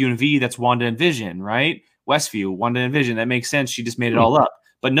because W and V, that's Wanda and Vision, right? Westview, Wanda and Vision. That makes sense. She just made it all up.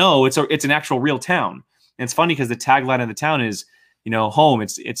 But no, it's an actual real town. And it's funny because the tagline of the town is, home.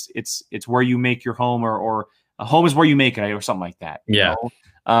 It's where you make your home, or a home is where you make it, or something like that. Yeah.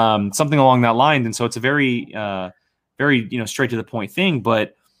 Something along that line. And so it's a very, very, straight to the point thing.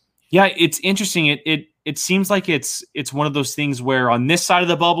 But yeah, it's interesting. It seems like it's one of those things where on this side of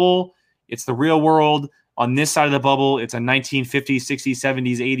the bubble, it's the real world. On this side of the bubble, it's a 1950s, 60s,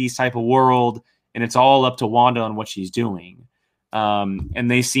 70s, 80s type of world. And it's all up to Wanda on what she's doing. And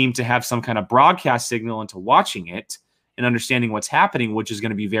they seem to have some kind of broadcast signal into watching it and understanding what's happening, which is going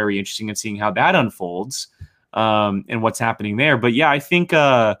to be very interesting, and seeing how that unfolds. And what's happening there. But yeah, I think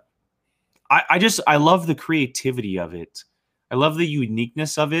I love the creativity of it. I love the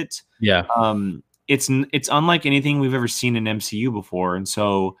uniqueness of it. Yeah. It's unlike anything we've ever seen in MCU before. And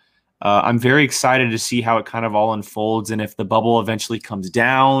so I'm very excited to see how it kind of all unfolds, and if the bubble eventually comes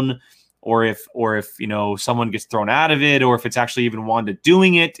down, or if someone gets thrown out of it, or if it's actually even Wanda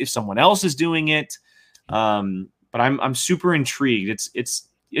doing it, if someone else is doing it. But I'm super intrigued.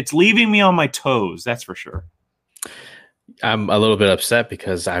 It's leaving me on my toes, that's for sure. I'm a little bit upset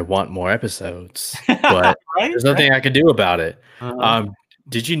because I want more episodes, but there's nothing I can do about it.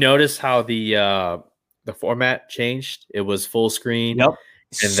 Did you notice how the format changed? It was full screen. Yep.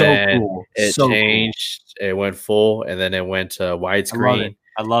 And So then cool. it So cool. changed. It went full, and then it went to I love it. widescreen.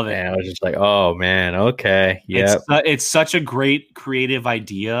 I love it. And I was just like, "Oh man, okay, yep." It's such a great creative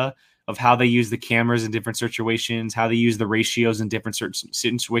idea of how they use the cameras in different situations, how they use the ratios in different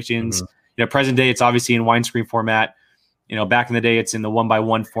situations. Mhm. You know, present day, it's obviously in widescreen format. You know, back in the day, it's in the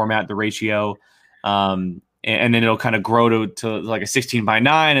 1:1 format, the ratio. And then it'll kind of grow to like a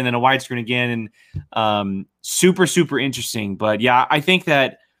 16:9 and then a widescreen again. And super, super interesting. But yeah, I think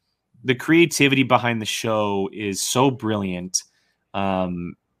that the creativity behind the show is so brilliant.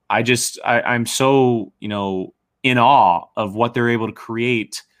 I'm so, in awe of what they're able to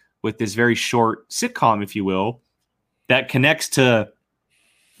create with this very short sitcom, if you will, that connects to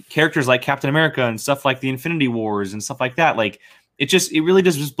characters like Captain America and stuff like the Infinity Wars and stuff like that. Like it really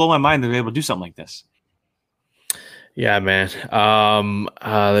does just blow my mind that they're able to do something like this. Yeah, man.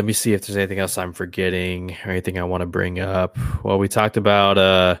 Let me see if there's anything else I'm forgetting or anything I want to bring up. Well, we talked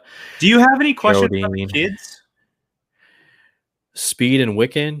about Do you have any questions about the Geraldine. kids? Speed and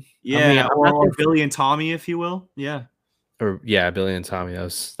Wiccan. Yeah, I mean, or Billy and Tommy, if you will. Yeah. Billy and Tommy. That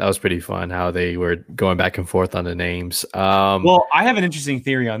was pretty fun how they were going back and forth on the names. Well, I have an interesting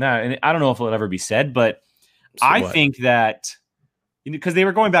theory on that, and I don't know if it'll ever be said, but I think that because they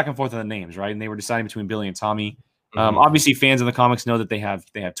were going back and forth on the names, right, and they were deciding between Billy and Tommy. Obviously, fans of the comics know that they have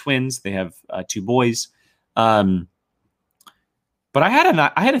twins. They have 2 boys. But I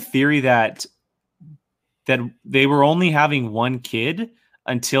had a theory that they were only having 1 kid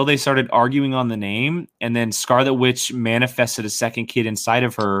until they started arguing on the name, and then Scarlet Witch manifested a second kid inside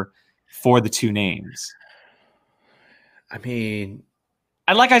of her for the 2 names. I mean,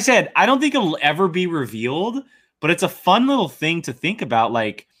 and like I said, I don't think it'll ever be revealed, but it's a fun little thing to think about.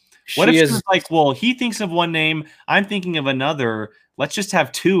 Like, what if she was like, well, he thinks of one name, I'm thinking of another. Let's just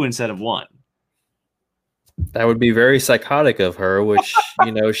have 2 instead of 1. That would be very psychotic of her, which,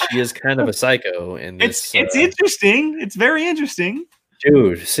 she is kind of a psycho in this. It's interesting. It's very interesting.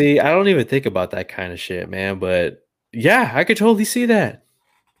 Dude, see, I don't even think about that kind of shit, man. But yeah, I could totally see that.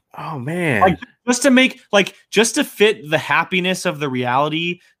 Oh man. Like, just to fit the happiness of the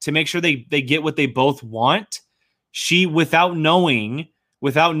reality, to make sure they get what they both want. She, without knowing,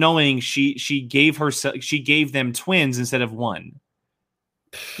 she gave them twins instead of 1.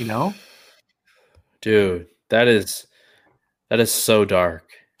 Dude, that is so dark.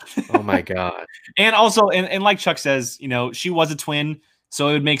 Oh my god. And also, and like Chuck says, she was a twin, so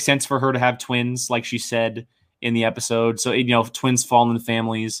it would make sense for her to have twins, like she said in the episode. So twins fall in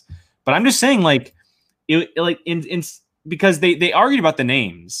families. But I'm just saying, because they argued about the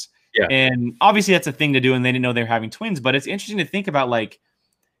names. Yeah. And obviously that's a thing to do, and they didn't know they were having twins. But it's interesting to think about, like,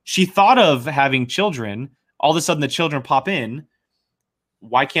 she thought of having children. All of a sudden, the children pop in.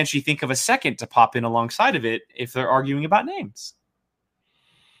 Why can't she think of a second to pop in alongside of it if they're arguing about names?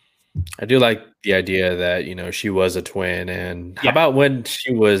 I do like the idea that, she was a twin. And how about when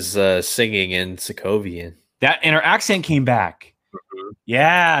she was singing in Sokovian? And her accent came back. Mm-hmm.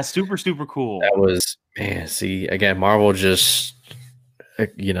 Yeah, super, super cool. That was, man, see, again, Marvel just,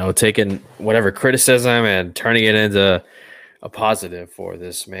 taking whatever criticism and turning it into a positive for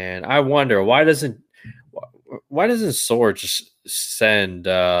this, man. I wonder, why doesn't Sword just send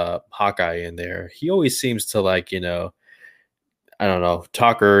Hawkeye in there? He always seems to, like, I don't know,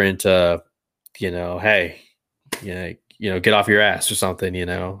 talk her into, hey, get off your ass or something,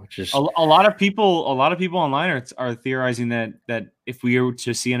 just a lot of people online are theorizing that if we were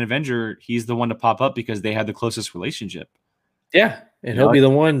to see an Avenger, he's the one to pop up because they had the closest relationship. Yeah. And he'll be the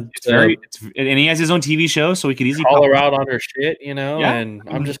one and he has his own TV show, so he could easily call her out on her shit, and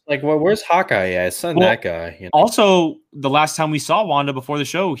I'm just like, well, where's Hawkeye at? Send that guy. Also, the last time we saw Wanda before the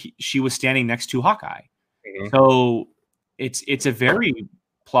show, she was standing next to Hawkeye. Mm-hmm. So it's a very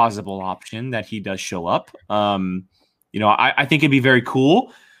plausible option that he does show up. I think it'd be very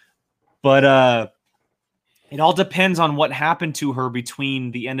cool, but it all depends on what happened to her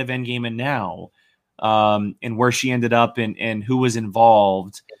between the end of Endgame and now, and where she ended up and who was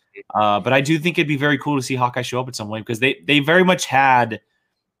involved. But I do think it'd be very cool to see Hawkeye show up in some way, because they very much had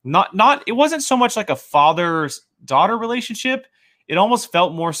it wasn't so much like a father-daughter relationship. It almost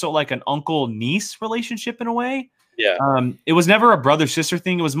felt more so like an uncle-niece relationship in a way. Yeah. It was never a brother-sister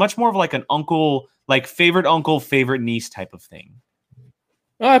thing. It was much more of like an uncle, like favorite uncle, favorite niece type of thing.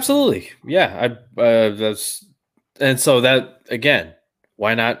 Oh, absolutely. Yeah. And so that, again,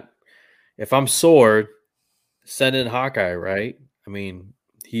 why not? If I'm Sword, send in Hawkeye, right? I mean,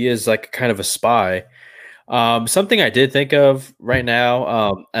 he is like kind of a spy. Something I did think of right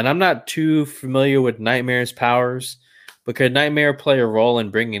now, and I'm not too familiar with Nightmare's powers, but could Nightmare play a role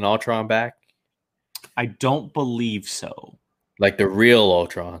in bringing Ultron back? I don't believe so. like the real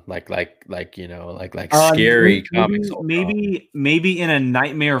Ultron, like scary comics Ultron. Maybe in a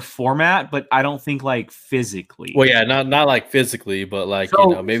nightmare format, but I don't think like physically. Well, yeah, not like physically, but like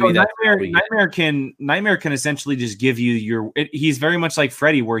So maybe that's how we get. Nightmare can essentially just give you he's very much like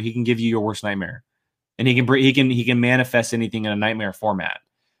Freddy, where he can give you your worst nightmare, and he can manifest anything in a nightmare format.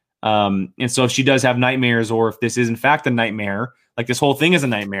 And so if she does have nightmares, or if this is in fact a nightmare, like this whole thing is a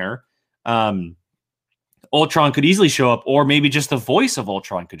nightmare, Ultron could easily show up, or maybe just the voice of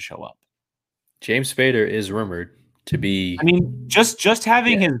Ultron could show up. James Spader is rumored to be. I mean, just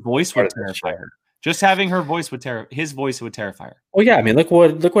having his voice would terrify her. Just having her voice would his voice would terrify her. Well, yeah, I mean, look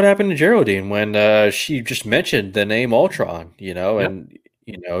what happened to Geraldine when she just mentioned the name Ultron, and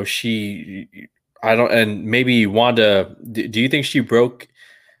she, I don't, and maybe Wanda. Do you think she broke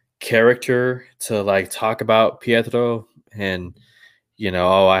character to like talk about Pietro and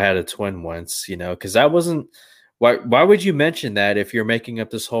oh, I had a twin once, because that wasn't why would you mention that if you're making up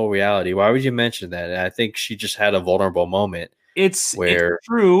this whole reality? Why would you mention that? And I think she just had a vulnerable moment. It's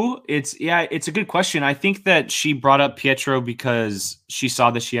true. It's a good question. I think that she brought up Pietro because she saw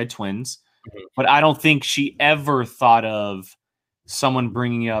that she had twins, but I don't think she ever thought of someone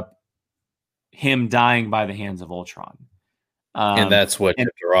bringing up him dying by the hands of Ultron. And that's what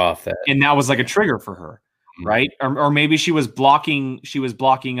tipped her off. And that was like a trigger for her, right? Or maybe she was blocking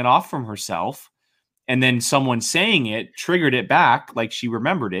it off from herself, and then someone saying it triggered it back, like she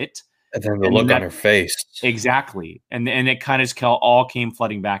remembered it. And then the look on her face. Exactly. And it kind of all came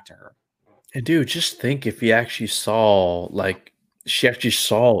flooding back to her. And dude, just think if he actually saw, like, she actually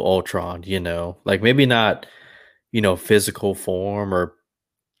saw Ultron, like maybe not, physical form, or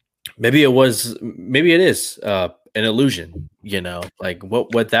maybe it is an illusion, like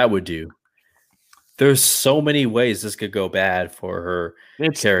what that would do. There's so many ways this could go bad for her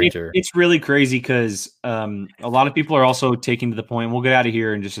character. It's really crazy because a lot of people are also taking to the point. We'll get out of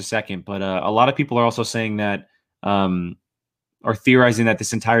here in just a second, but a lot of people are also saying that, or theorizing that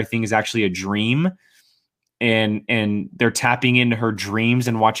this entire thing is actually a dream, and they're tapping into her dreams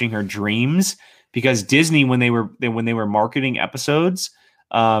and watching her dreams, because Disney, when they were marketing episodes,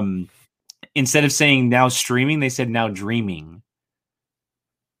 instead of saying now streaming, they said now dreaming.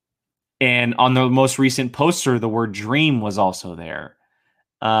 And on the most recent poster, the word dream was also there.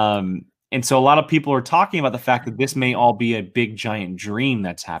 And so a lot of people are talking about the fact that this may all be a big giant dream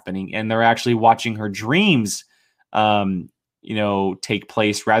that's happening, and they're actually watching her dreams, take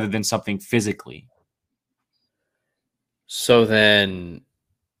place rather than something physically. So then,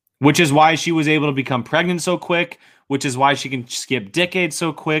 which is why she was able to become pregnant so quick, which is why she can skip decades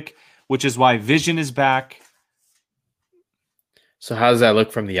so quick, which is why Vision is back. So how does that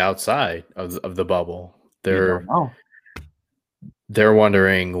look from the outside of the bubble? They're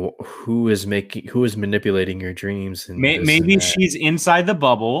wondering who is manipulating your dreams. And maybe she's inside the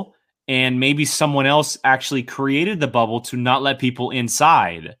bubble, and maybe someone else actually created the bubble to not let people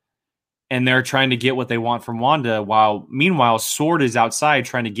inside, and they're trying to get what they want from Wanda, while meanwhile Sword is outside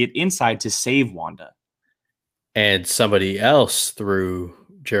trying to get inside to save Wanda. And somebody else threw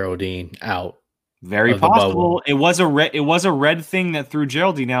Geraldine out. Very possible. It was a red thing that threw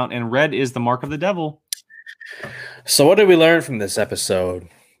Geraldine out, and red is the mark of the devil. So what did we learn from this episode,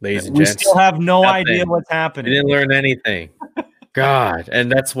 ladies and gents? We still have no idea what's happening. We didn't learn anything. God,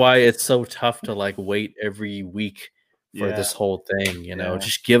 and that's why it's so tough to like wait every week for this whole thing.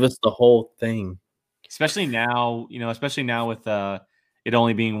 Just give us the whole thing. Especially now, with it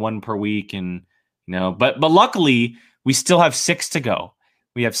only being one per week, and but luckily we still have 6 to go.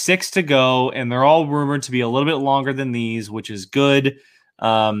 We have 6 to go, and they're all rumored to be a little bit longer than these, which is good.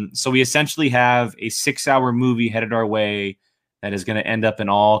 So we essentially have a 6-hour movie headed our way that is going to end up in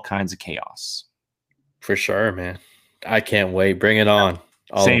all kinds of chaos. For sure, man. I can't wait. Bring it on.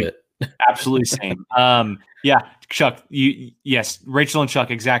 All same. of it. Absolutely same. Yeah, Chuck. Yes, Rachel and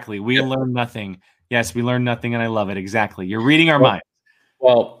Chuck. Exactly. We learned nothing. Yes, we learned nothing, and I love it. Exactly. You're reading our minds.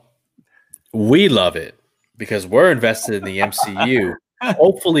 Well, we love it because we're invested in the MCU.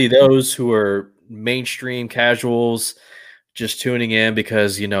 Hopefully those who are mainstream casuals just tuning in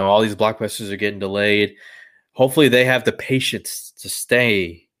because, all these blockbusters are getting delayed. Hopefully they have the patience to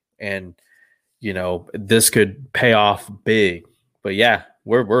stay and, this could pay off big. But yeah,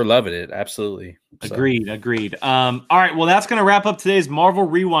 we're loving it. Absolutely. Agreed. All right. Well, that's going to wrap up today's Marvel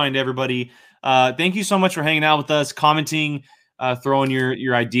Rewind, everybody. Thank you so much for hanging out with us, commenting, throwing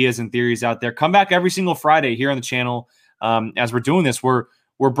your ideas and theories out there. Come back every single Friday here on the channel. As we're doing this, we're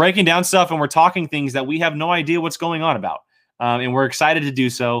breaking down stuff and we're talking things that we have no idea what's going on about. And we're excited to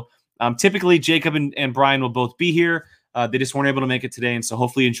do so. Typically, Jacob and Brian will both be here. They just weren't able to make it today, and so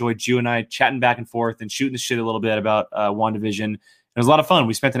hopefully you enjoyed Gio and I chatting back and forth and shooting the shit a little bit about WandaVision. It was a lot of fun.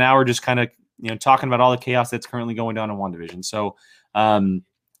 We spent an hour just kind of talking about all the chaos that's currently going down in WandaVision. So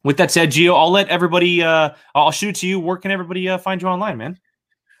with that said, Gio, I'll let everybody. I'll shoot it to you. Where can everybody find you online, man?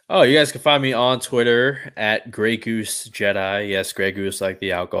 Oh, you guys can find me on Twitter at Grey Goose Jedi. Yes, Grey Goose like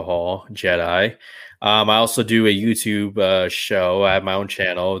the alcohol Jedi. I also do a YouTube show. I have my own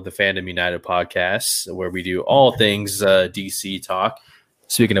channel, the Fandom United Podcast, where we do all things DC talk.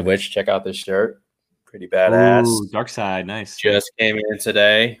 Speaking of which, check out this shirt. Pretty badass. Ooh, Dark Side, nice. Just came in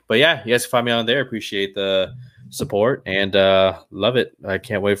today. But yeah, you guys can find me on there. Appreciate the support and love it. I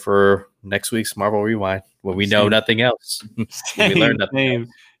can't wait for next week's Marvel Rewind when we know nothing else. We learn nothing else.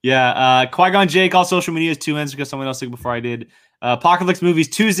 Yeah, Qui-Gon Jake, all social media is 2 ends because someone else took it before I did. Apocalypse movies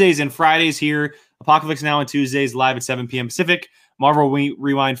Tuesdays and Fridays here. Apocalypse Now on Tuesdays, live at 7 p.m. Pacific. Marvel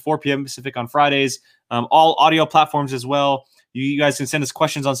Rewind, 4 p.m. Pacific on Fridays. All audio platforms as well. You guys can send us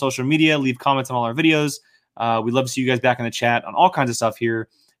questions on social media, leave comments on all our videos. We'd love to see you guys back in the chat on all kinds of stuff here.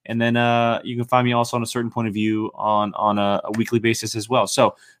 And then you can find me also on A Certain Point of View on a weekly basis as well.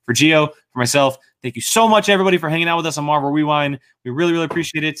 So for Gio, for myself, thank you so much, everybody, for hanging out with us on Marvel Rewind. We really, really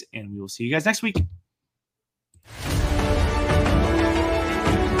appreciate it. And we will see you guys next week.